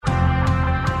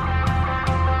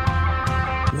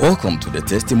Welcome to the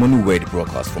Testimony Word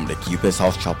broadcast from the Keepers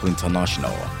House Chapel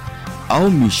International. Our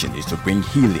mission is to bring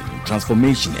healing,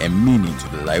 transformation, and meaning to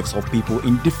the lives of people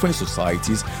in different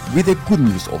societies with the good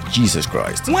news of Jesus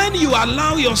Christ. When you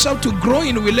allow yourself to grow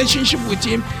in relationship with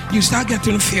Him, you start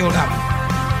getting filled up.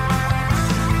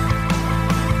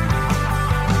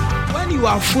 When you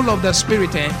are full of the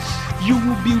Spirit, you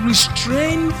will be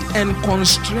restrained and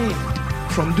constrained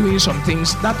from doing some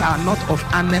things that are not of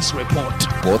honest report.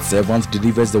 God's servant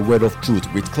delivers the word of truth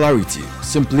with clarity,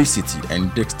 simplicity,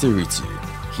 and dexterity.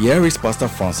 Here is Pastor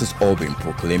Francis Albin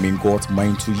proclaiming God's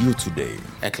mind to you today.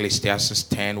 Ecclesiastes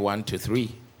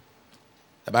 10:1-3.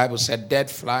 The Bible said,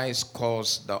 dead flies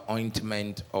cause the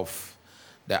ointment of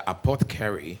the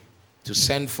apothecary to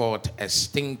send forth a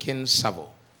stinking savour.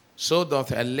 So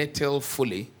doth a little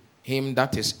folly him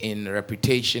that is in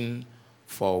reputation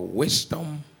for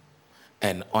wisdom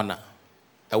and honor.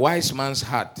 A wise man's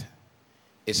heart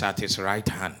is at his right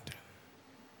hand,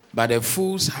 but a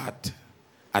fool's heart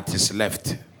at his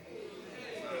left.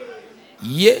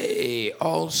 Yea,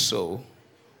 also,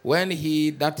 when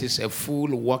he that is a fool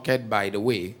walketh by the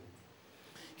way,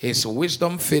 his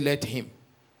wisdom faileth him,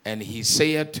 and he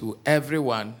saith to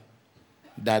everyone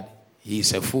that he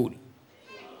is a fool.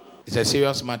 It's a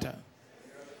serious matter.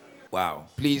 Wow.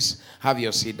 Please have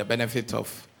your seat. The benefit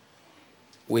of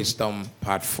wisdom,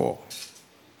 part 4.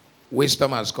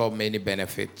 Wisdom has got many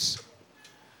benefits,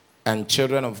 and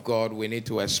children of God, we need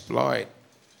to exploit.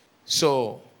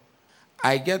 So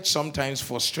I get sometimes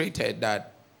frustrated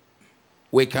that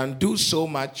we can do so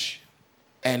much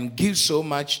and give so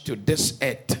much to this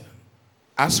earth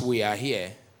as we are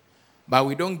here, but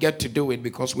we don't get to do it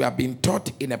because we have been taught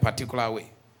in a particular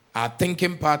way. Our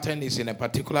thinking pattern is in a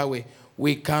particular way.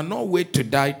 We cannot wait to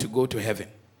die to go to heaven.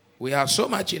 We are so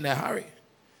much in a hurry.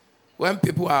 When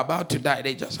people are about to die,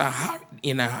 they just are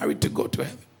in a hurry to go to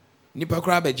heaven.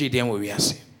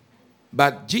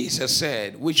 But Jesus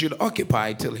said we should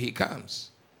occupy till He comes.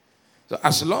 So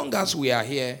as long as we are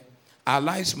here, our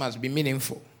lives must be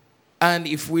meaningful. And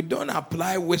if we don't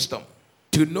apply wisdom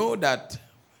to know that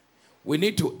we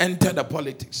need to enter the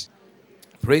politics,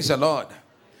 praise the Lord.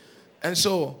 And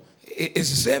so it's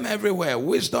the same everywhere.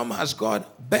 Wisdom has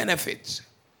got benefits,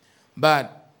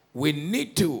 but we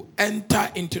need to enter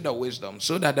into the wisdom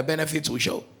so that the benefits will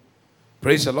show.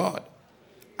 Praise the Lord.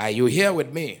 Are you here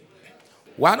with me?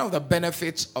 One of the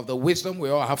benefits of the wisdom we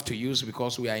all have to use,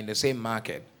 because we are in the same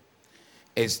market,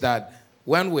 is that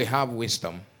when we have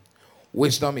wisdom,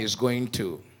 wisdom is going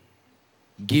to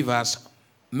make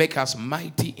us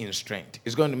mighty in strength.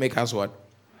 It's going to make us what?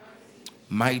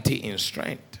 Mighty in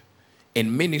strength.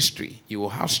 In ministry, you will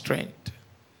have strength.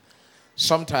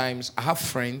 Sometimes I have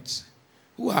friends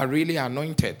who are really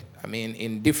anointed,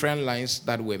 in different lines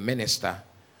that we minister,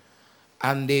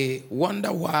 and they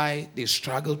wonder why they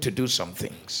struggle to do some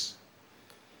things.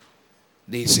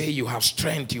 They say you have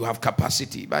strength, you have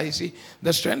capacity, but you see,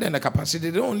 the strength and the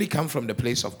capacity don't only come from the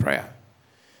place of prayer.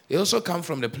 They also come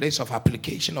from the place of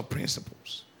application of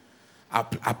principles,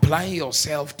 applying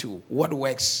yourself to what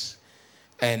works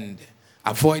and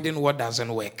avoiding what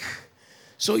doesn't work.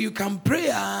 So you can pray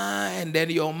and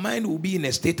then your mind will be in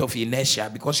a state of inertia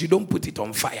because you don't put it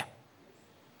on fire.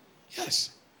 Yes.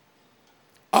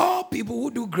 All people who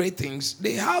do great things,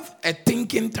 they have a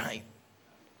thinking time.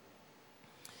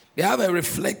 They have a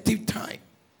reflective time.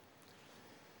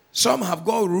 Some have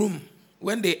got room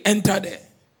when they enter there.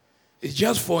 It's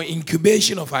just for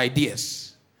incubation of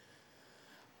ideas.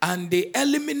 And they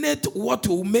eliminate what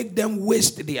will make them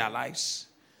waste their lives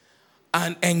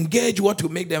and engage what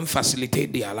will make them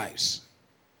facilitate their lives.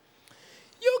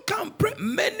 You can pray.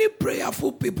 Many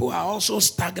prayerful people are also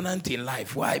stagnant in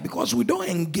life. Why? Because we don't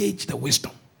engage the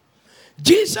wisdom.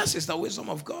 Jesus is the wisdom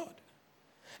of God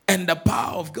and the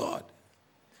power of God.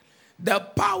 The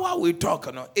power we talk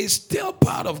about is still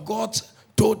part of God's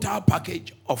total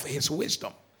package of His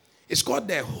wisdom. It's called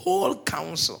the whole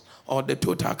counsel or the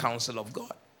total counsel of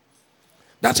God.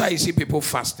 That's why you see people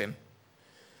fasting.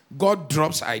 God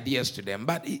drops ideas to them.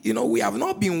 But, we have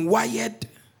not been wired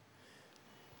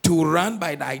to run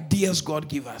by the ideas God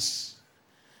gives us.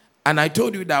 And I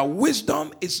told you that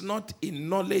wisdom is not in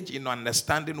knowledge, in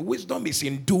understanding. Wisdom is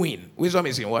in doing. Wisdom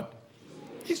is in what?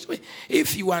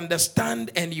 If you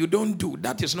understand and you don't do,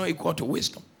 that is not equal to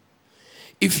wisdom.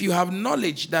 If you have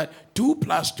knowledge that 2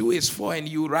 + 2 is 4 and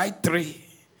you write 3,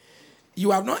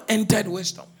 you have not entered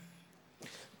wisdom.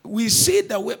 We see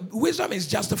that wisdom is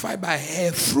justified by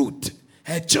her fruit,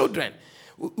 her children.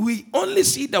 We only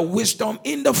see the wisdom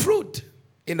in the fruit.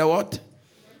 In the what?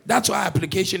 That's why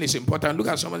application is important. Look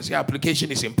at someone and say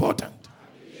application is important.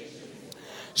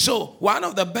 So one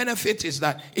of the benefits is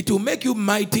that it will make you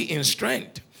mighty in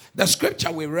strength. The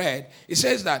scripture we read, it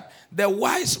says that the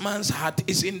wise man's heart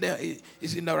is in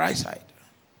the right side.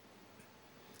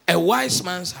 A wise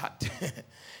man's heart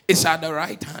is at the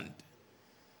right hand.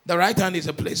 The right hand is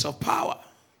a place of power.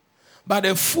 But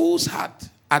a fool's heart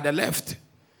at the left.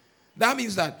 That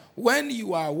means that when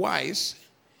you are wise,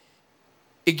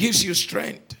 it gives you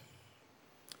strength.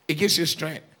 It gives you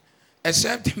strength.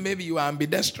 Except maybe you are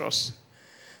ambidextrous.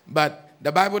 But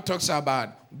the Bible talks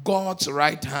about God's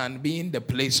right hand being the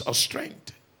place of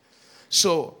strength.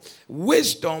 So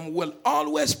wisdom will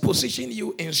always position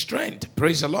you in strength.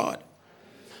 Praise the Lord.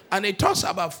 And it talks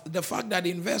about the fact that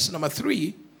in verse number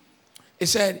 3, it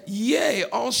said, yea,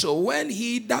 also when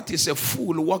he that is a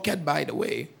fool walketh by the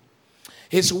way,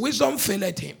 his wisdom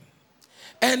faileth him.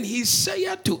 And he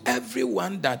saith to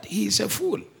everyone that he is a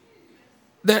fool.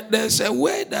 There's a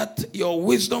way that your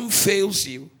wisdom fails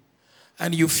you,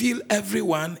 and you feel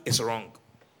everyone is wrong,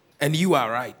 and you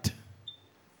are right.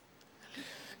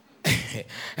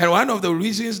 And one of the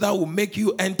reasons that will make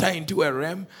you enter into a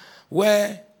realm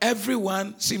where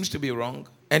everyone seems to be wrong,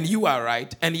 and you are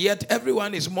right, and yet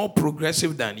everyone is more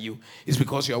progressive than you, is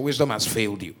because your wisdom has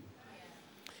failed you.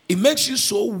 It makes you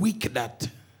so weak that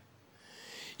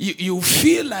you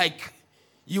feel like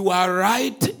you are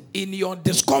right in your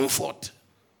discomfort,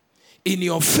 in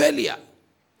your failure,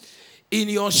 in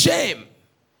your shame.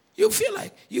 You feel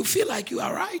like you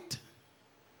are right,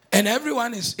 and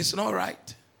everyone is not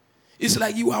right. It's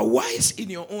like you are wise in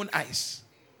your own eyes.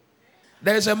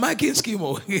 There is a marking scheme.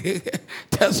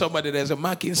 Tell somebody there's a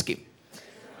marking scheme,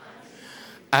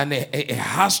 and it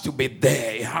has to be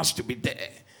there. It has to be there.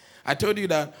 I told you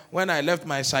that when I left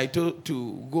my site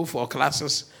to go for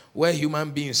classes where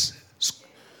human beings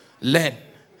learn.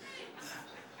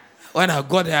 When I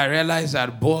got there, I realized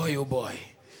that, boy, oh boy.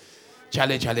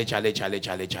 Chale.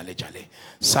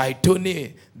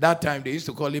 Saitone, that time they used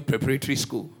to call it preparatory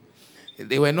school.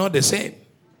 They were not the same.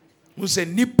 Who said,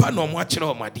 Nipa no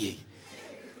mwachira omadi.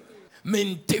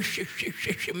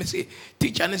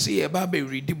 Teacher ne say eba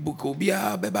read the book,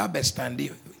 obia beba stand.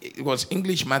 It was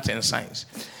English, math, and science.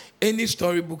 Any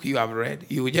storybook you have read,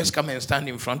 you will just come and stand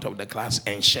in front of the class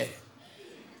and share.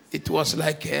 It was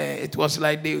like they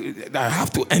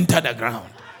have to enter the ground.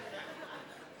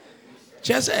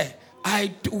 Just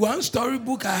one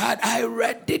storybook I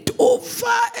read it over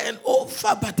and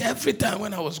over, but every time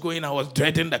when I was going, I was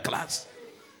dreading the class.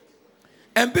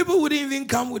 And people wouldn't even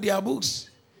come with their books.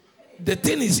 The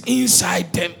thing is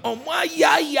inside them. Oh my,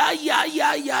 yeah.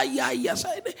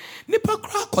 Nipa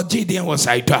crack or JD was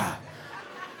I.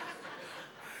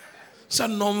 So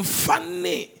non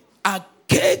funny a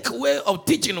cake way of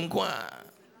teaching them.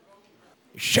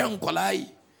 Shankolai,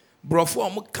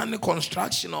 brofo mu can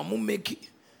construction or mu make it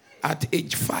at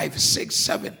age 5, 6,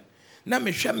 7. Now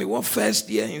me show me what first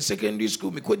year in secondary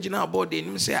school me could jina about it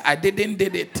and say I did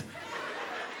it.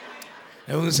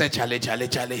 And we say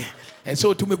chale. And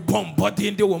so to me bomb body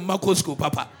in the Womako school,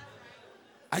 Papa.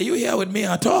 Are you here with me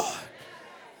at all?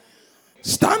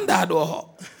 Standard or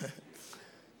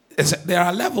there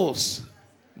are levels.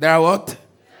 There are what?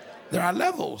 There are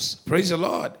levels. Praise the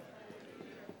Lord.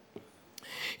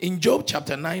 In Job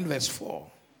chapter 9 verse 4,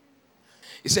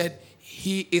 he said,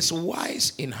 he is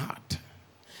wise in heart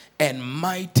and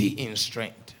mighty in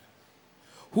strength,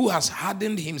 who has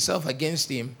hardened himself against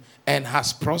him and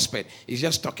has prospered. He's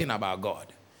just talking about God.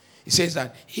 He says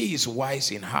that he is wise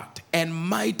in heart and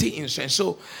mighty in strength.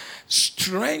 So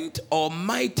strength or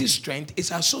mighty strength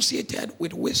is associated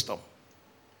with wisdom.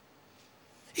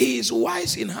 He is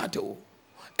wise in heart.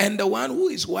 And the one who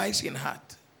is wise in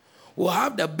heart will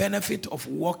have the benefit of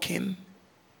walking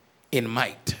in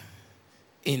might,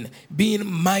 in being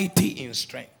mighty in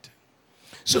strength.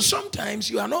 So sometimes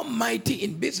you are not mighty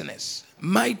in business,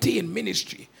 mighty in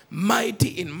ministry, mighty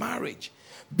in marriage,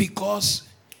 because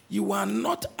you are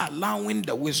not allowing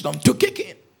the wisdom to kick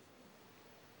in.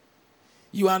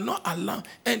 You are not allowing,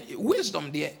 and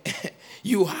wisdom there,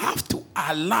 you have to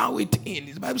allow it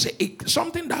in. The Bible says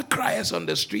something that cries on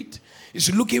the street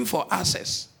is looking for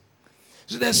access.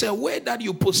 So there's a way that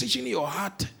you position your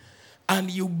heart and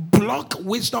you block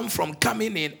wisdom from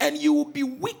coming in, and you will be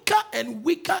weaker and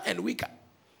weaker and weaker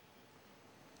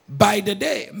by the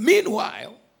day.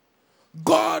 Meanwhile,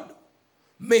 God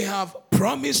may have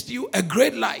promised you a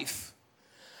great life,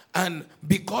 and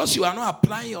because you are not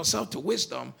applying yourself to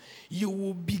wisdom, you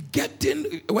will be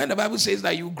getting, when the Bible says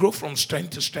that you grow from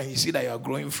strength to strength, you see that you are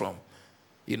growing from,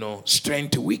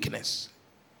 strength to weakness.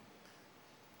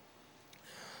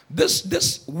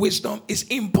 This wisdom is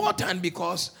important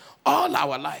because all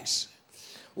our lives,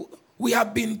 we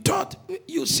have been taught,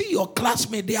 you see your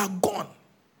classmates, they are gone.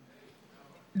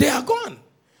 They are gone.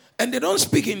 And they don't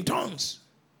speak in tongues.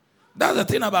 That's the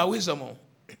thing about wisdom.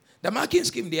 The marking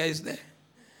scheme there is there.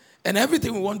 And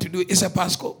everything we want to do is a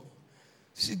passcode.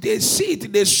 See, they see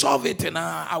it, they solve it in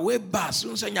a way bus.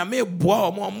 You say, "Yame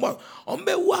boa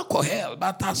ombe wako hell,"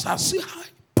 but as I see high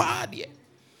party,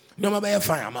 no matter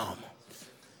fire, mom.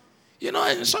 You know,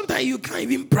 and sometimes you can't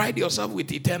even pride yourself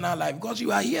with eternal life because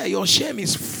you are here. Your shame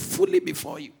is fully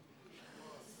before you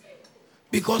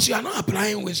because you are not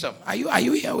applying wisdom. Are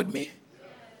you here with me?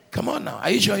 Come on now. Are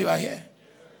you sure you are here?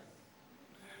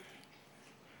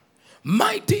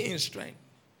 Mighty in strength.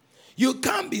 You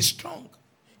can't be strong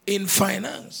in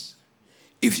finance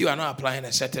if you are not applying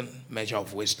a certain measure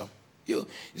of wisdom.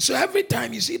 So every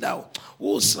time you see that,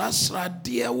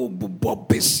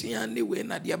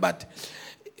 but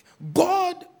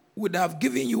God would have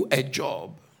given you a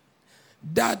job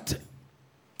that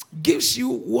gives you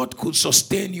what could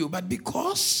sustain you, but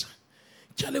because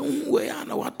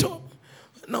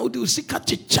now do see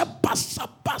kachicha pasa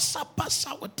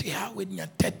what you have when you're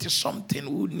 30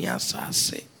 something would near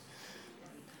say.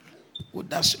 Would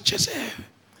that just say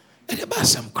and about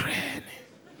some cran?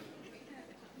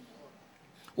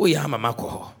 We are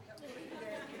mamako.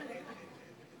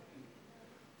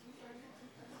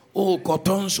 Oh,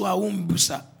 cotton so a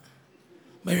umbusa.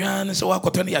 Marianne so a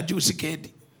cotton ya juicy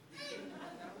kid.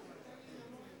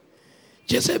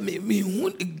 Just say me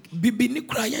won't be ni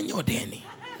crying your Danny.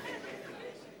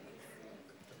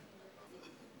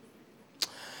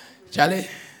 Charlie,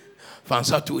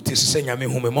 fancy to it is saying me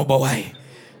whom a mobile way.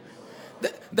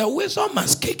 The wisdom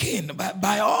must kick in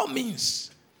by all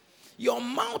means. Your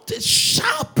mouth is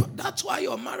sharp. That's why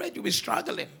your marriage will be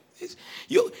struggling.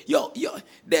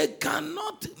 They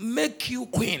cannot make you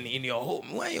queen in your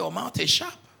home when your mouth is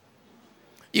sharp.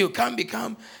 You can't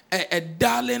become a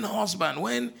darling husband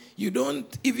when you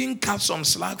don't even cut some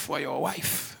slack for your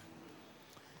wife.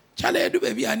 Charlie, do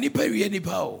baby, I need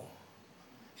to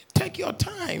take your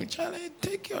time, Charlie.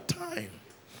 Take your time.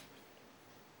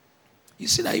 You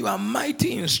see that you are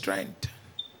mighty in strength.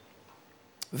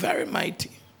 Very mighty.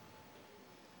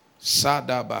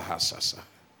 Sada bahasasa.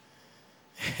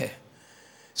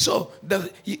 So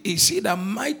you see that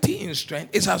mighty in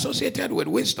strength is associated with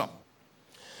wisdom.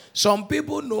 Some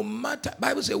people, no matter,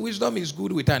 Bible says wisdom is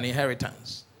good with an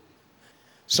inheritance.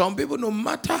 Some people, no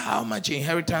matter how much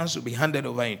inheritance will be handed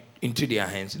over into their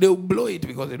hands, they will blow it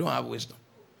because they don't have wisdom.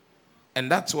 And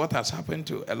that's what has happened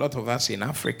to a lot of us in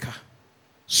Africa.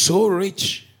 So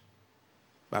rich,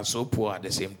 but so poor at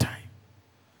the same time.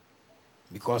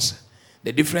 Because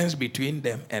the difference between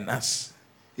them and us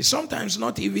is sometimes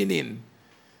not even in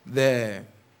the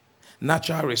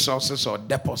natural resources or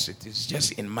deposits. It's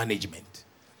just in management.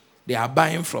 They are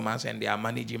buying from us and they are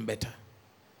managing better.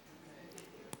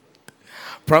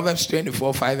 Proverbs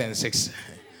 24, 5 and 6.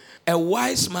 A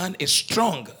wise man is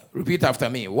strong. Repeat after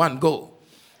me. One, go.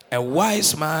 A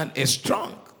wise man is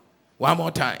strong. One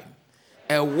more time.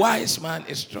 A wise man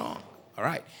is strong. All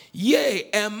right. Yea,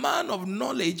 a man of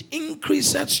knowledge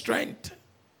increaseth strength.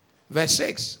 Verse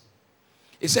 6.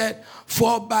 He said,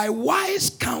 for by wise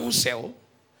counsel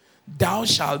thou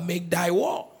shalt make thy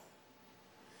war.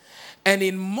 And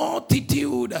in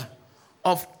multitude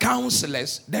of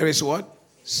counselors there is what?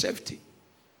 Safety.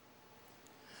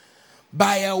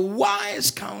 By a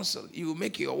wise counsel you will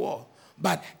make your war.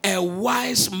 But a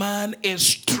wise man is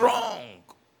strong.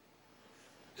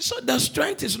 So the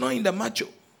strength is not in the macho.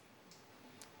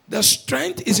 The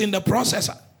strength is in the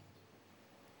processor.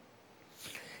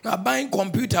 You are buying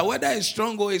computer, whether it's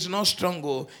strong or it's not strong,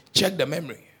 or check the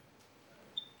memory.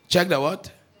 Check the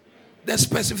what? The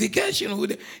specification.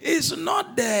 It's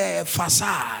not the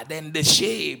facade and the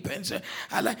shape. And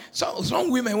so, some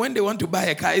women, when they want to buy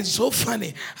a car, it's so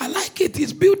funny. I like it.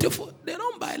 It's beautiful. They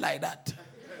don't buy like that.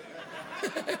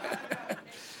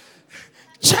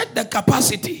 Check the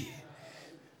capacity.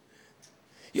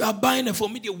 You are buying a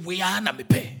formidable. We are not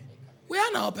pay. We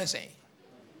are not paying.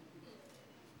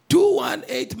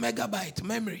 218 megabyte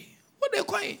memory. What they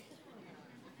call it?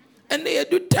 And they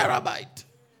do terabyte.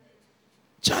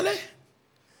 Charlie,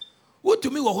 what to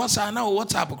me was now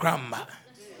WhatsApp grandma?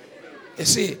 You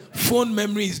see, phone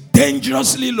memory is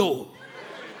dangerously low.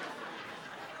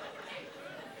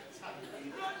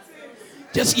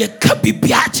 Just you can't be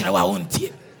biatch.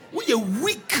 We are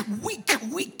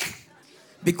weak.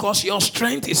 Because your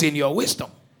strength is in your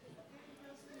wisdom.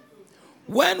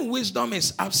 When wisdom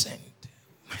is absent,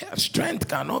 strength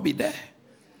cannot be there.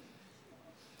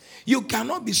 You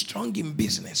cannot be strong in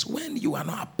business when you are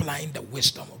not applying the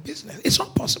wisdom of business. It's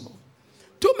not possible.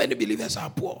 Too many believers are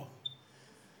poor.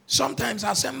 Sometimes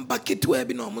I say, "Bucket where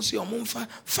be no almost your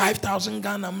 5,000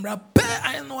 Ghana mra."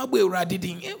 I know we already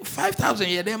did 5,000.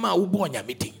 Yeah, them are ubonya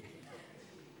meeting.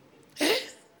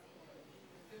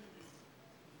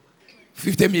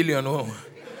 50 million. Oh.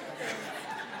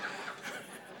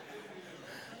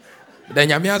 Then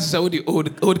you have to say the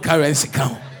old currency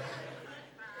count.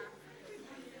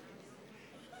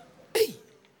 Hey.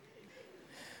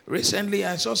 Recently,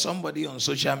 I saw somebody on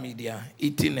social media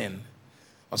eating in. I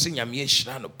was saying,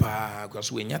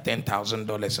 because we need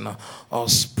 $10,000 now, or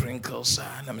sprinkles.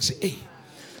 And I'm saying, hey,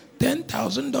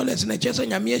 $10,000 in a chest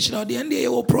and Yamieshna, the end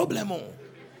of problem.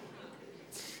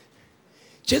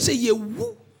 Just say,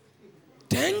 you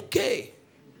 10K.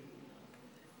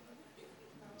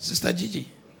 Sister Gigi.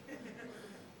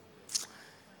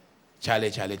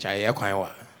 Charlie.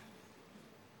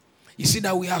 You see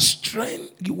that we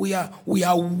are we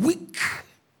are weak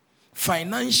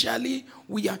financially.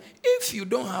 If you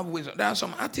don't have wisdom, there are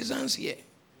some artisans here.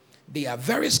 They are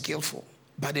very skillful,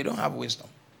 but they don't have wisdom.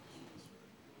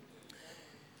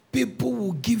 People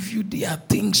will give you their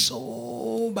things,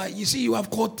 but you see, you have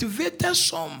cultivated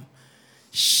some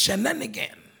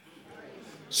shenanigan,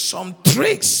 some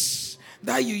tricks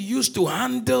that you use to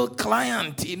handle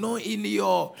client, in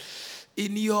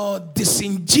your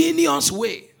disingenuous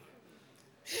way.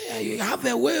 Yeah, you have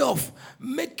a way of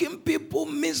making people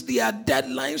miss their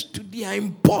deadlines to their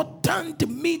important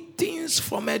meetings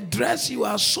from a dress you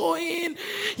are sewing.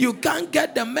 You can't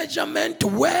get the measurement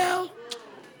well.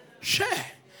 Sure.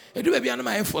 You do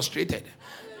be frustrated.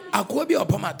 I could be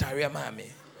up on my tire,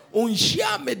 mammy.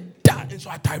 Unshia me that, so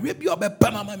I tire be up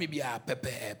a mamma, maybe a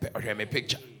pepe or me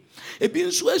picture. It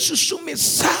been so as to sue me,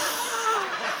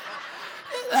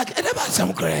 like I never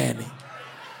some granny.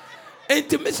 And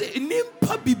to me say,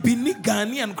 Nimpa bibini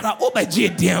Gani and cry over J.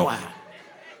 Dewa.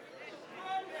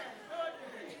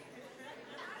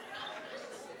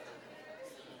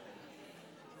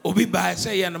 Obi by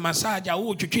say, and massage, I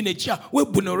would you in a chair, we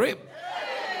buno rape.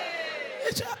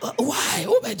 Why?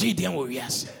 Over J. Dewa,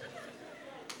 yes.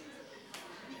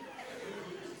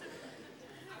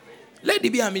 Lady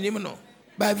be a minimum.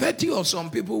 By virtue of some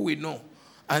people we know,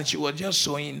 and she was just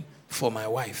sewing for my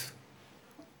wife.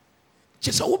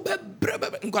 She said, "Oh,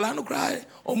 Nkolano cry.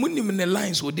 Or munim in the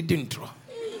lines who didn't draw.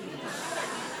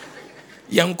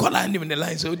 Young Kola in the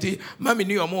lines. So, Mammy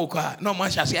knew a mocha. No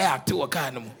much as I have to a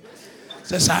carnum."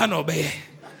 Says, "I know, bae.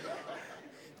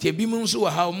 Tebimunsu,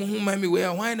 how Mammy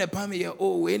wear wine a pammy,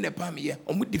 oh, in a pammy,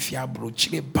 or Mudifia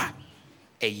brochile back.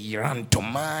 A year to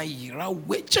my year,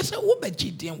 which is a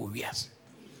Ubergidian warriors.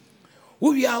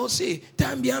 We are say,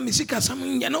 time behind me, sick as some,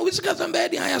 you know, we sick as some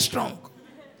bed, I am strong.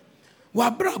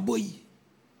 Wabra boy.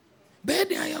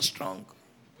 Bed, I am strong.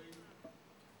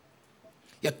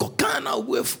 Ya kokana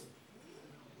with.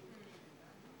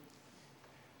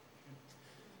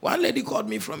 One lady called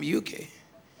me from UK.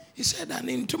 He said, that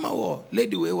in tomorrow,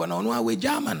 lady, we were on our way,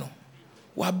 Germano.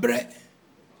 Wabre,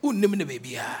 unimine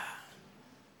baby.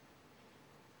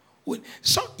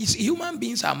 So, human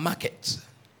beings are markets.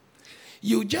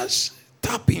 You just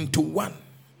tap into one,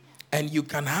 and you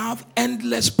can have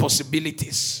endless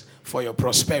possibilities for your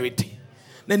prosperity.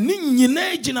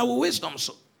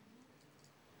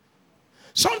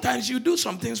 Sometimes you do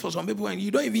some things for some people and you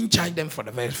don't even charge them for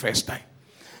the very first time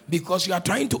because you are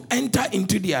trying to enter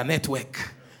into their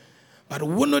network. But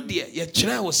one of the your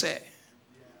child will say,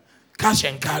 cash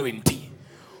and guarantee.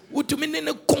 What to mean in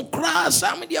a concras?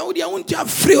 Some of the audio won't have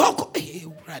free.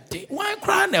 Why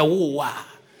cry now?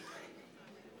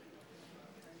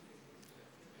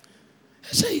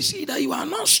 So you see that you are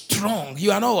not strong.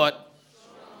 You are not what?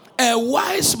 A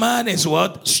wise man is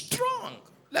what? Strong.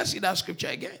 Let's see that scripture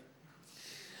again.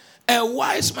 A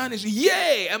wise man is,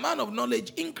 yea, a man of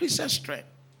knowledge increases strength.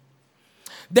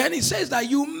 Then it says that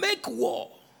you make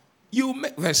war.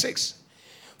 Verse 6.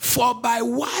 For by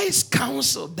wise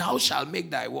counsel thou shalt make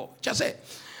thy war. Just say,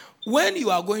 when you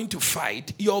are going to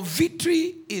fight, your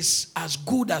victory is as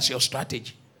good as your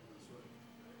strategy.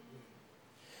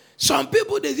 Some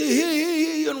people, they say,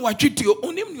 hey, and what you do,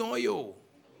 you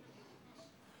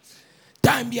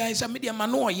time behind some media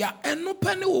manoya, and no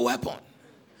penny weapon.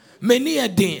 Many a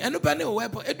day, and no penny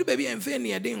weapon. Edu baby and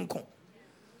fanny a day.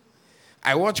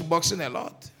 I watch boxing a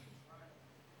lot.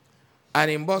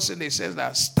 And in boxing, it says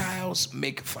that styles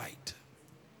make fight.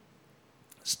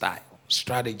 Style,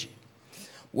 strategy.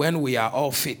 When we are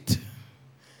all fit,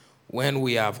 when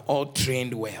we have all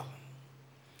trained well,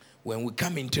 when we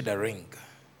come into the ring,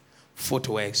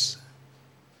 footworks,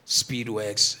 speed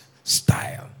works,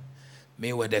 style.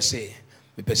 Me what they say,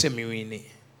 me pese me wini,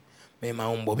 me ma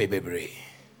umbo bebebre,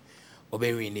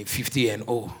 obe wini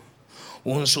 50-0.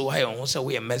 Unso why unso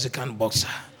we a Mexican boxer,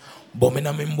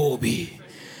 bomina mimbobi.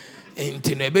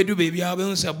 Intine bedu baby abe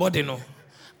unso body no,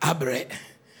 abre.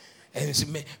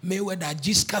 And me whether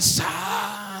jiska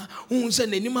sa unso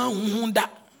nenima unhunda,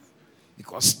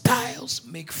 because styles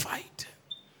make fight.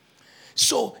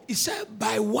 So he said,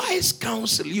 by wise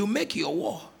counsel, you make your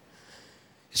war.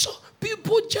 So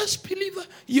people just believe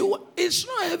it's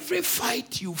not every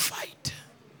fight you fight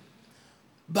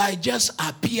by just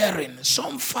appearing.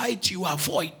 Some fight you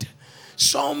avoid.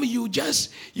 Some you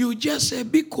just say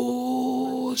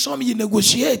because some you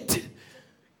negotiate.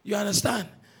 You understand?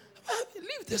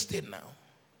 Leave this thing now.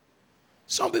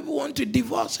 Some people want to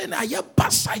divorce and are you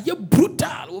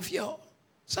brutal with your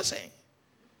saying.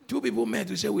 Two people met,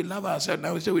 we say we love ourselves,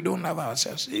 now we say we don't love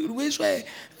ourselves. We say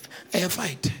a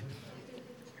fight.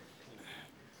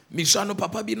 Misano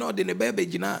papa bi no de ne ba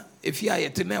begina efi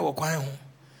ayete na wo kwan ho.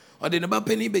 O de ne ba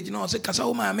pani begina o se kasa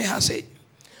wo ma me ha se.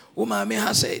 Wo ma me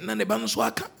ha se na ne ba nso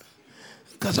aka.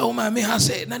 Kasa wo ma me ha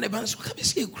se na ne ba nso aka be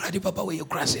se kurade papa we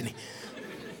kura se ni.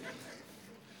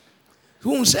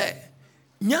 Who say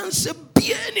nyanse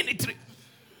bia ni ni tri.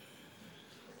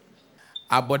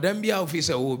 Abodam bia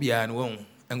officer wo bia no wo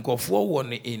nkofo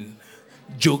won in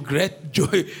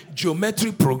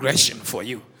geometry progression for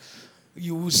you.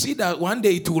 You will see that one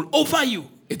day it will over you.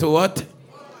 It will what?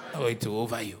 Oh, it will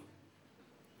over you.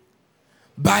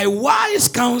 By wise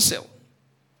counsel.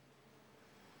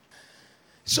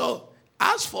 So,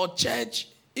 as for church,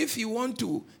 if you want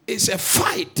to, it's a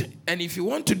fight. And if you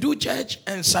want to do church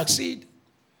and succeed,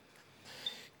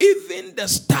 even the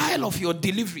style of your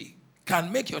delivery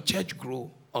can make your church grow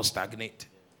or stagnate.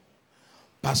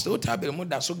 Pastor Otabelmo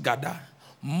does so gather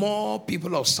more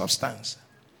people of substance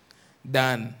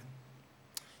than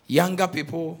younger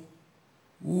people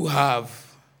who have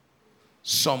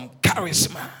some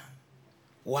charisma.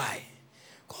 Why?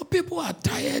 Because people are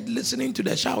tired listening to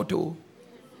the shout. Oh.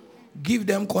 Give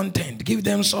them content, give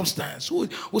them substance.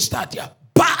 Who start here?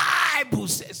 Bible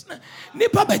says.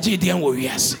 Nipa bajidian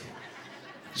warriors.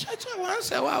 Church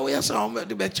once a while we are some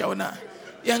the bechona.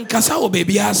 Yan kasa o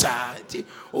baby asa.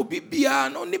 Obi bia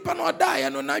no nipa no die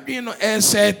no na dwen no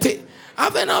esete.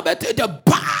 Ave na bete the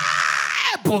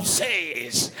Bible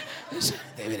says.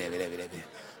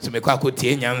 So me kwa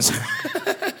kotie nyansa.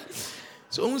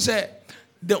 So who say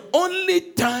the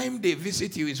only time they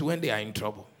visit you is when they are in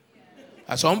trouble.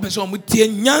 As one person mu tie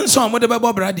nyansa mo de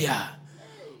bebo bradia.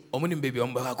 Omo ni baby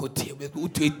omba kotie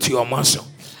utu omaso.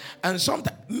 And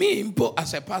sometimes, me,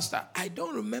 as a pastor, I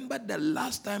don't remember the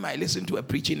last time I listened to a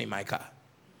preaching in my car.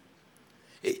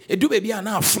 It do baby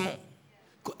enough.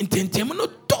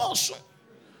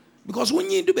 Because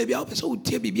when you do baby, I'll so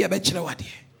baby a bachelor.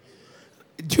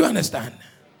 Do you understand?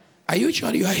 Are you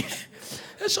sure you are here?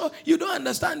 So you don't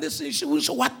understand this issue.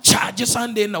 So what charges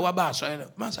Sunday in our bus?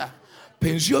 Master,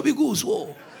 pensio be good.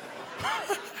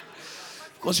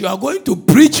 Because you are going to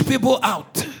preach people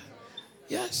out.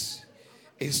 Yes.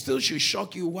 It still should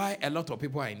shock you why a lot of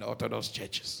people are in the Orthodox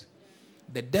churches.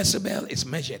 The decibel is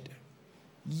measured.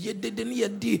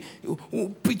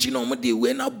 Preaching on the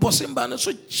way now, bossing banner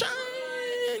so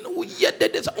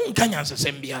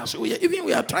even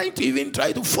we are trying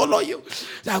to follow you.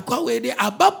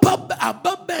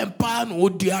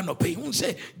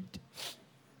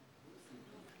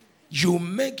 You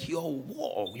make your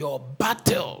war, your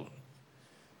battle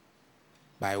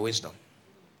by wisdom.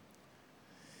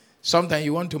 Sometimes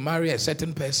you want to marry a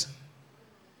certain person.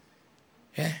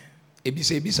 Yeah.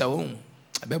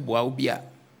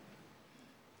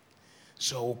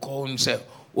 So we call him say,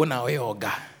 "Ona we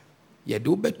oga." You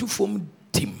do better from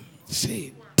Tim.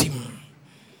 Say Tim.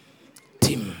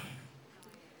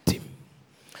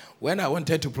 When I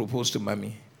wanted to propose to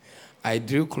Mommy, I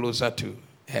drew closer to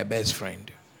her best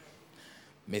friend.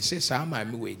 Me say sama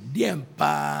mi we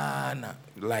diempa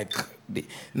like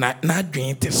not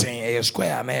dream to say a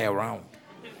square and a round.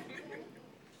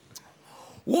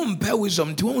 One pair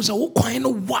wisdom to one say what kind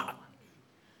of what?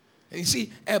 You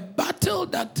see, a battle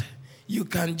that you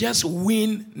can just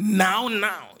win now.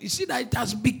 You see that it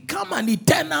has become an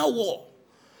eternal war.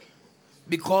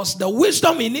 Because the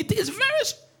wisdom in it is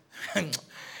very...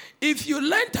 If you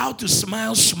learned how to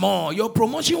smile small, your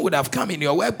promotion would have come in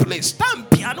your workplace. Stand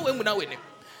piano when we win.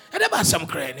 And about some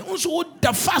cranny. Also,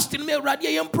 the fasting may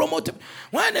radiate and promote him.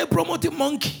 Why they promote a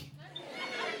monkey?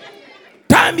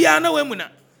 Time piano when we na.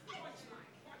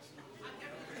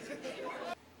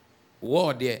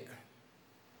 War there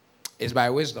is by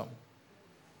wisdom.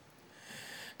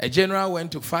 A general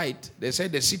went to fight. They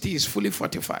said the city is fully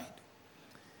fortified.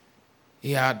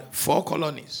 He had 4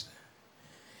 colonies.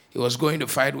 He was going to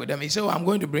fight with them. He said, I'm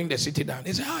going to bring the city down.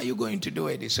 They said, how are you going to do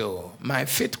it? He said, my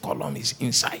 5th column is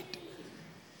inside.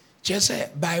 Just say,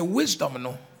 by wisdom,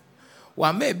 no.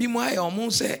 Wa may be my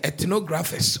almost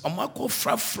ethnographers.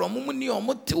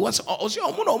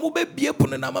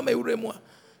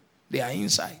 They are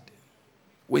inside.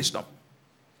 Wisdom.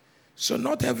 So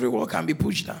not every wall can be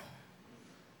pushed down.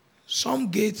 Some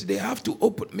gates, they have to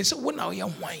open.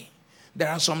 There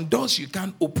are some doors you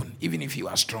can't open, even if you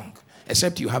are strong,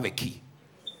 except you have a key.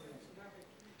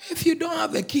 If you don't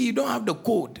have a key, you don't have the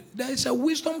code. There is a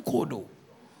wisdom code.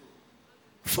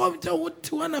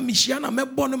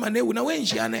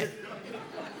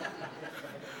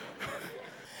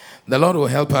 The Lord will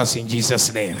help us in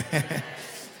Jesus' name.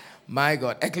 My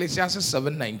God. Ecclesiastes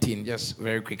 7:19, just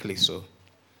very quickly so.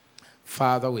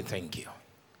 Father, we thank you.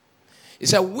 It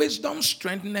said, wisdom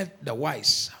strengtheneth the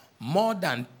wise more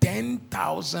than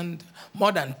 10,000,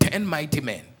 more than 10 mighty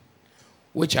men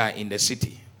which are in the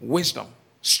city. Wisdom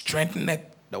strengtheneth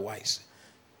the wise.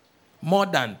 More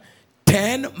than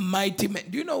 10 mighty men.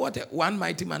 Do you know what one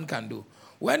mighty man can do?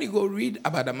 When you go read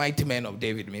about the mighty men of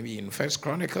David, maybe in First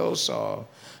Chronicles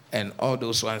and all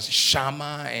those ones,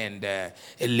 Shammah and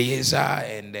Eleazar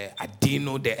and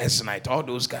Adino the Esnite, all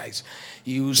those guys,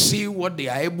 you see what they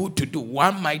are able to do.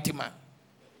 One mighty man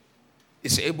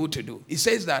is able to do. It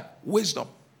says that wisdom.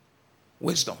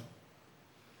 It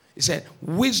said,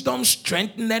 wisdom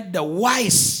strengthened the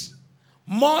wise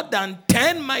more than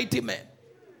 10 mighty men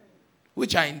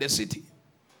which are in the city.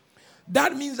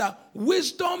 That means that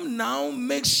wisdom now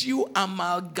makes you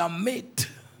amalgamate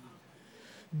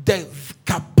the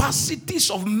capacities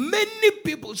of many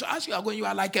people. So as you are going, you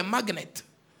are like a magnet.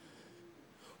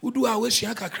 You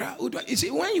see,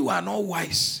 when you are not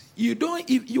wise, you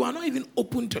are not even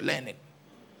open to learning.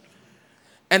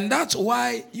 And that's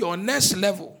why your next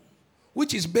level,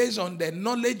 which is based on the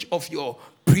knowledge of your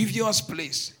previous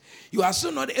place, you are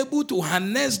still not able to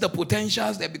harness the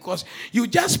potentials there because you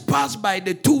just pass by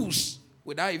the tools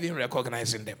without even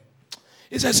recognizing them.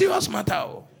 It's a serious matter.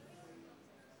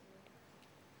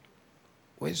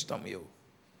 Wisdom,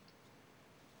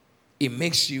 it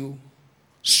makes you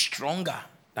stronger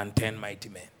than 10 mighty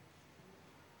men.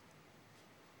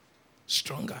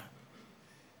 Stronger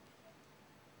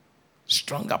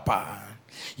power.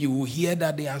 You will hear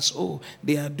that they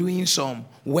are doing some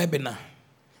webinar,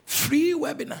 free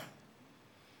webinar,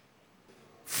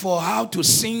 for how to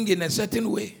sing in a certain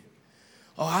way,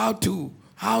 or how to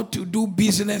do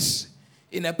business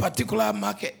in a particular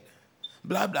market.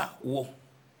 Blah blah. Whoa.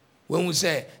 When we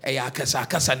say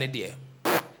akasa ne de,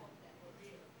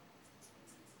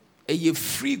 a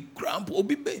free cramp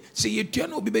obibe, say you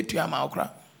turn obibe to your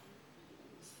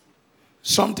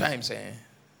sometimes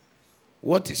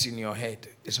what is in your head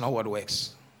is not what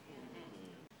works.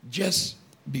 Just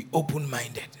be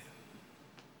open-minded.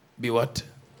 Be what?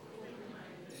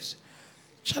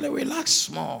 Shall I relax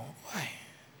small? Why?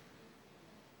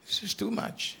 This is too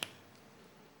much.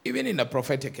 Even in the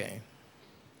prophetic,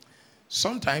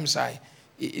 sometimes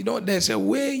there's a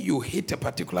way you hit a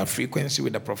particular frequency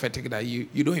with the prophetic that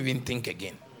you don't even think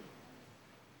again.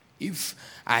 If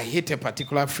I hit a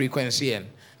particular frequency and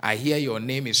I hear your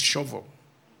name is Shovel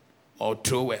or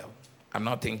Trowell, I'm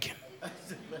not thinking.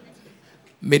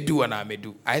 Medu and I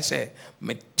medu. I say,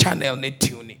 me channel ne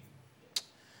tuning.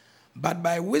 But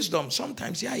by wisdom,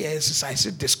 sometimes, exercise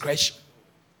discretion.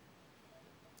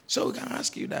 So we can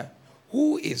ask you that,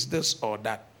 who is this or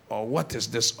that? Or what is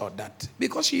this or that?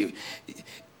 Because a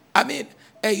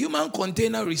human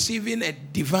container receiving a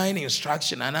divine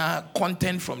instruction and a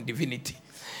content from divinity.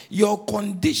 Your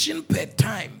condition per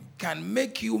time can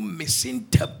make you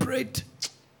misinterpret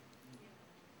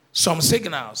some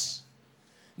signals.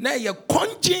 Now you're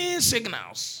conjuring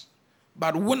signals,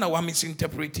 but when I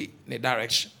misinterpret it in the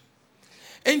direction.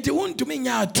 And you want to me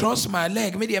trust my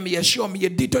leg, maybe I'm sure me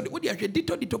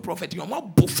dito prophet, you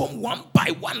want to perform one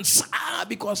by one,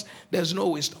 because there's no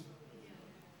wisdom.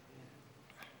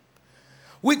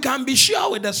 We can be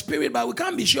sure with the spirit, but we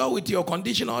can't be sure with your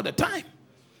condition all the time.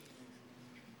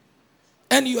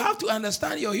 And you have to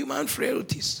understand your human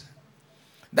frailties.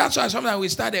 That's why sometimes we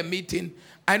start a meeting.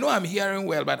 I know I'm hearing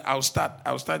well, but I'll start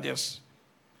just.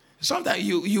 Sometimes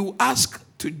you ask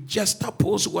to just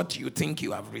oppose what you think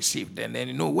you have received, and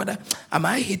then whether am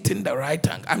I hitting the right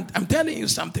angle. I'm telling you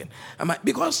something.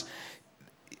 Because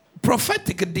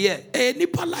prophetic dear,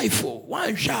 nipa life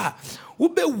one shot will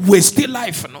be wasted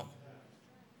life, no.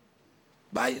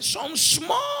 By some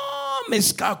small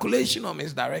miscalculation or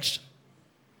misdirection.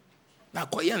 Na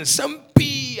koyen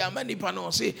sampi amani pa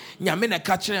no say nyame na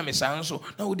ka kire me san so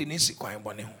na wo de ne si kwan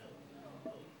bone ho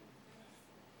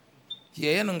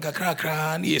ye no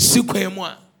nkakrakra na ye si kwan mu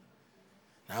a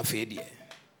na afa die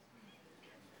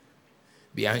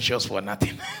be anxious for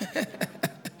nothing.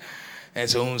 And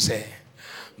so say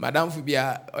madam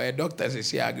Fubia or doctor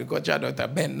say agriculture doctor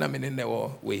Ben na me ne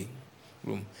wo we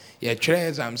room ye try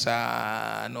exams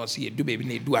no see do baby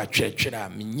na do atwetwe a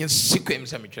me nya si kwan me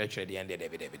say me twetwe de ende de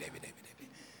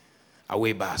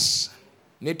away bus.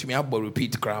 Need to me about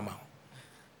repeat grammar.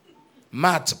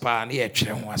 Math pa na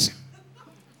yetwere ho ase.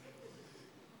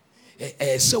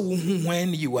 So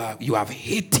when you have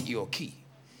hit your key,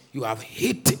 you have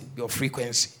hit your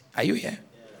frequency. Are you here?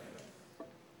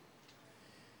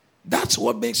 That's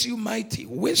what makes you mighty.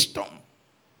 Wisdom.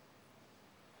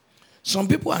 Some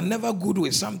people are never good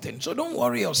with something, so don't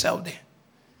worry yourself there.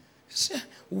 Say,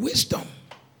 wisdom.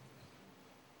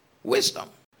 Wisdom.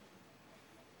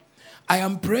 I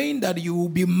am praying that you will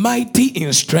be mighty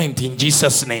in strength in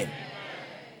Jesus' name.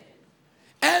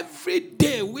 Every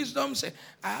day, wisdom says,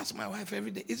 I ask my wife every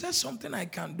day, is there something I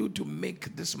can do to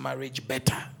make this marriage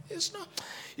better? It's not.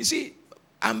 You see,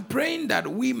 I'm praying that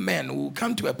we men will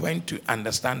come to a point to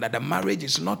understand that the marriage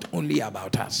is not only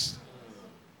about us.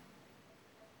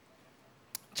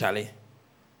 Charlie,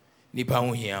 nipa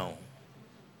here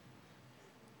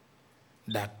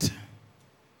that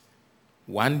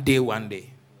one day,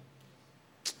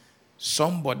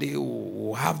 somebody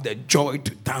will have the joy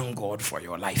to thank God for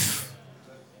your life.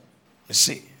 You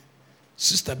see,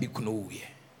 Sister Bikuno,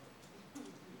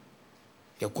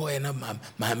 you go and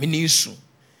my minister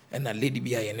and a lady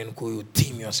be and then call your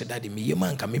team. You say, Daddy, me,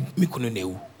 man, come me couldn't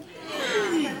know.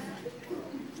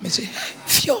 Me say,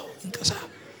 Fio,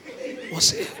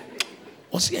 was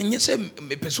and yes,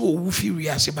 me person who feel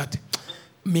real, but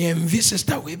me envy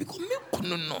sister way because me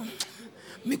couldn't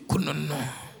know.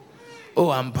 Oh,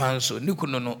 I'm panso, you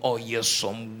couldn't know. Oh, yes,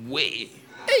 some way.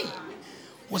 Hey,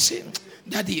 was it?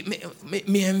 Daddy,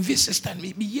 me envy sister,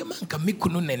 me ye man can me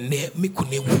couldn't me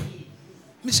couldn't.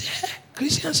 Me say, hey,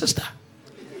 Christian sister,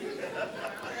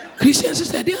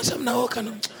 they are some now.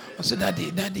 Can I say,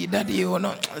 Daddy, you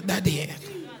not, Daddy.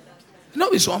 No,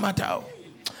 it's so matter.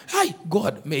 Hi,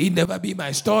 God, may it never be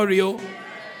my story. Oh,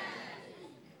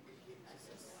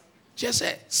 just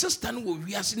say, sister, no,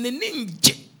 we are in the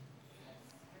ninja.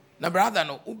 Na brother,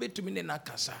 no, ube to me na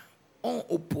kasa on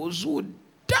oppose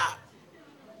da.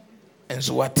 And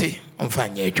so what? On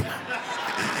fanya ejuma.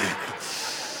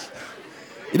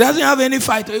 He doesn't have any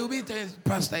fight. He will be telling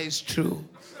Pastor, it's true.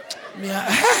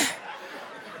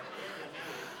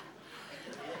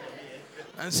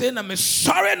 And saying, I'm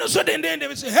sorry. No, so then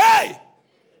they say, hey,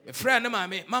 my friend,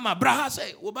 Mama Braha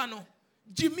say, Obano,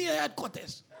 Jimmy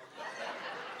headquarters.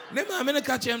 Never I'm gonna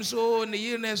catch him so in the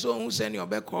year so who send your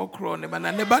back or crown, but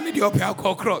I never need your pair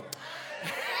or crown.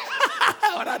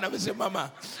 What I never say,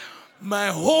 Mama, my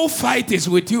whole fight is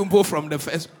with you both from the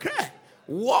first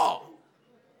war.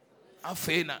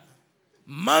 Afena,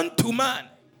 man to man,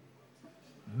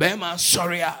 Bema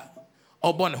Soria,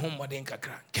 Obon home Modern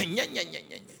Kakra, Kenya,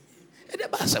 and the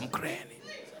Bassam Crane.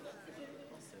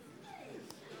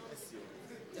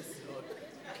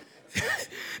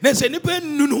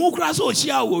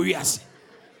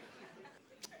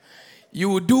 You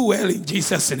will do well in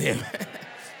Jesus' name.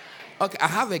 Okay, I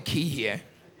have a key here.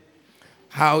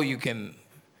 How you can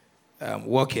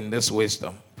walk in this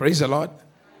wisdom. Praise the Lord.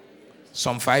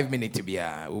 Some 5 minutes to be,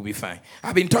 we'll be fine.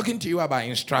 I've been talking to you about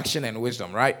instruction and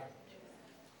wisdom, right?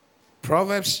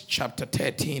 Proverbs chapter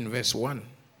 13, verse 1.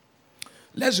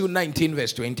 Let's do 19,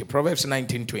 verse 20. Proverbs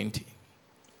 19, 20.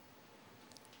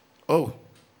 Oh,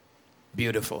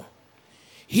 beautiful.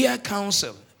 Hear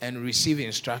counsel and receive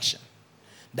instruction,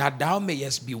 that thou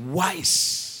mayest be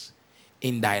wise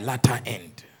in thy latter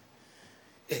end.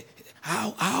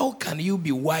 How can you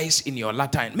be wise in your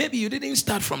latter end? Maybe you didn't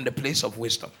start from the place of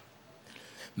wisdom.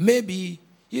 Maybe,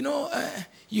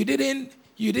 you didn't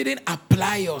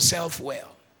apply yourself well.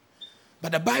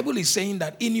 But the Bible is saying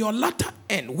that in your latter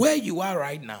end, where you are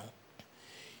right now,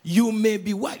 you may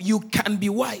be wise. You can be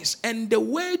wise. And the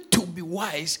way to be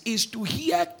wise is to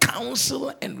hear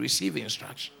counsel and receive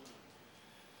instruction.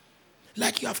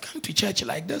 Like you have come to church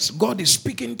like this, God is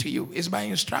speaking to you. It's by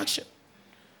instruction.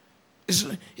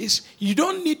 You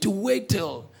don't need to wait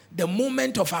till the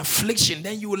moment of affliction,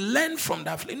 then you will learn from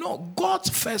that. No, God's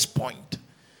first point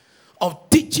of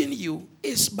teaching you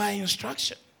is by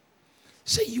instruction.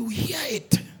 So you hear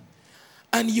it,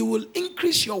 and you will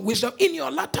increase your wisdom in your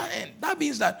latter end. That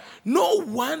means that no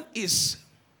one is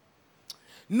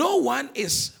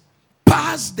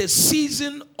past the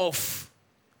season of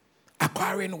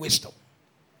acquiring wisdom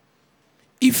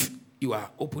if you are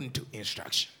open to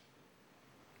instruction.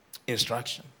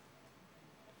 Instruction.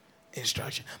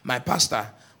 My pastor,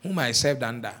 whom I served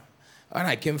under, when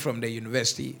I came from the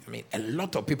university, a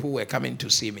lot of people were coming to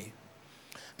see me.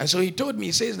 And so he told me,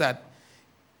 he says that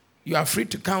you are free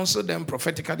to counsel them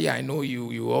prophetically. I know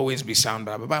you always be sound,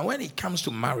 but when it comes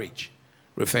to marriage,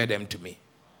 refer them to me.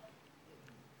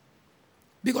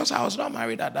 Because I was not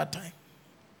married at that time.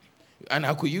 And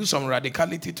I could use some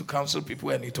radicality to counsel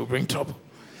people and it will bring trouble.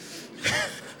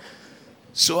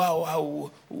 So I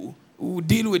will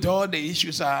deal with all the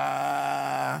issues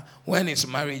when it's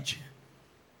marriage.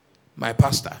 My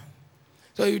pastor.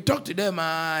 So you talk to them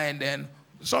and then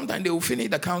sometimes they will finish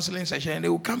the counseling session and they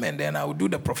will come and then I will do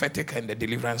the prophetic and the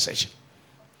deliverance session.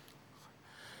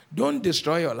 Don't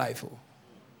destroy your life.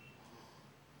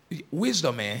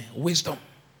 Wisdom, wisdom.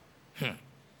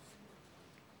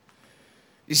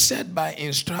 It's said by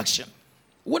instruction.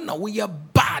 When we are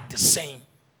bad saying,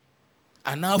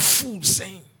 and now fool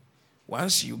saying,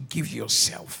 once you give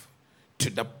yourself to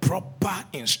the proper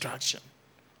instruction,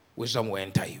 wisdom will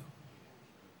enter you.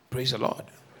 Praise the Lord.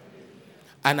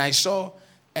 And I saw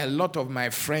a lot of my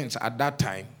friends at that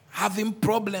time having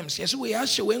problems. Yes, we are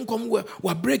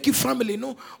breaking family.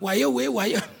 No, why?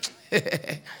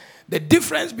 The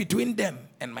difference between them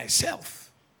and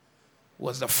myself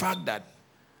was the fact that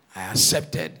I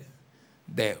accepted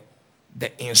the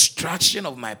instruction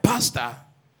of my pastor,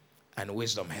 and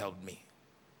wisdom helped me.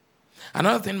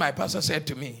 Another thing my pastor said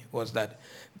to me was that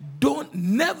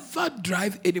never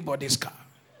drive anybody's car.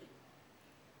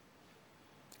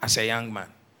 As a young man.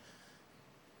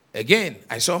 Again,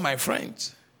 I saw my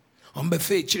friends. On the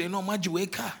face, no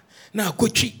majueka. Na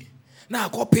kochi. Na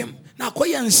kopim. Na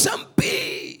koyan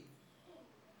sampi.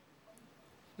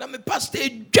 Na me pastor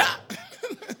ja.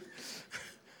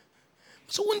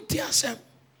 So when tia sem.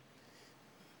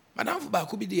 Madam Fuba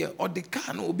could be there, or the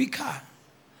car no be car.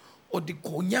 Or the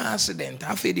konya accident.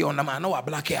 I feel on the man no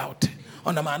black out.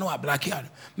 On the man no black out.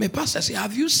 My pastor say,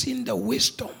 have you seen the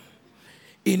wisdom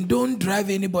in don't drive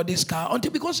anybody's car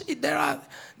until because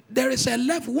there is a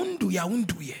level wundu ya.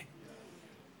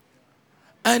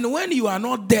 And when you are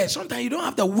not there, sometimes you don't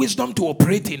have the wisdom to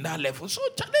operate in that level. So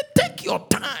take your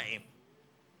time.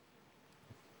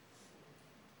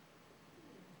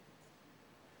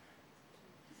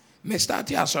 Me start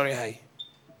here, sorry, hi.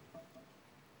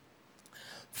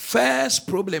 First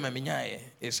problem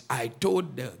is I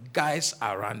told the guys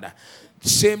around that.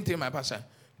 Same thing, my pastor.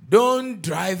 Don't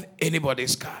drive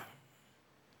anybody's car.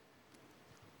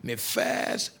 My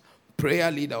first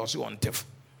prayer leader was on TIF.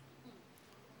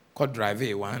 Could drive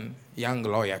one young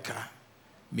lawyer car.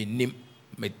 Me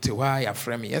tiwa ya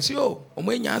frame. Yes, yo.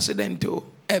 When you accident to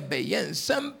ebe yen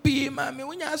sampi mami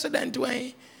when you accident to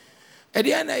eh. At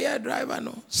the end of your driver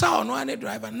no. Sao no any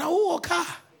driver. Now who car?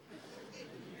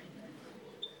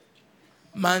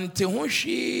 Mante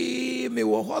hoshi me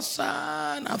wo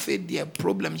hosa na fe de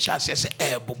problem chase se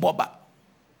boba.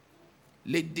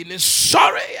 Lady ne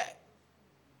sorry.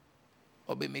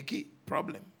 Obe make it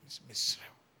problem. It's Mr.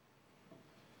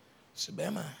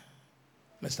 Sibema.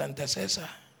 Mr. Intercessor.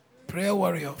 Prayer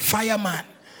warrior. Fireman.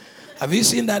 Have you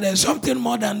seen that there's something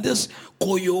more than this?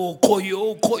 Koyo.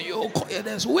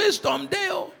 There's wisdom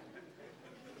there.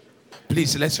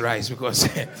 Please, let's rise because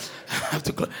I have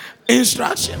to close.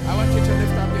 Instruction. I want you to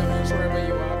lift up your hands wherever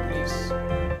you are, please.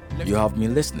 You have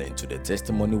been listening to the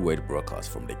Testimony Word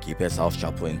broadcast from the Keeper's House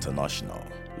Chapel International,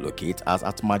 located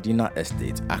at Medina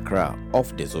Estate, Accra,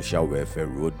 off the Social Welfare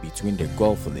Road between the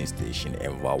Gulf Filling Station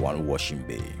and Vawan Washing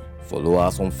Bay. Follow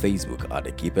us on Facebook at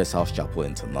the Keeper's House Chapel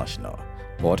International,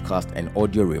 podcast and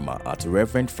audio rema at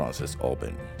Reverend Francis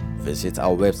Auburn. Visit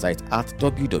our website at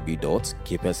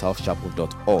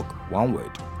www.keepershousechapel.org, one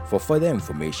word. For further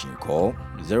information, call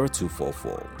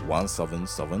 0244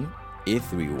 177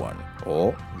 831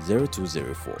 or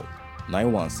 0204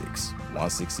 916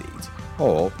 168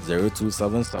 or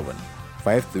 0277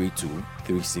 532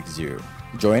 360.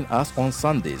 Join us on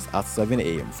Sundays at 7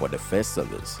 a.m. for the first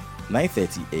service,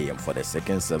 9:30 a.m. for the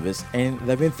second service, and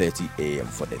 11:30 a.m.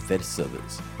 for the third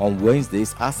service. On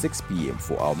Wednesdays at 6 p.m.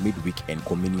 for our midweek and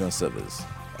communion service.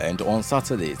 And on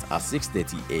Saturdays at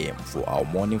 6:30 a.m. for our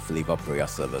morning flavor prayer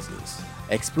services.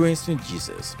 Experiencing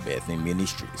Jesus Birthing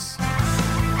Ministries.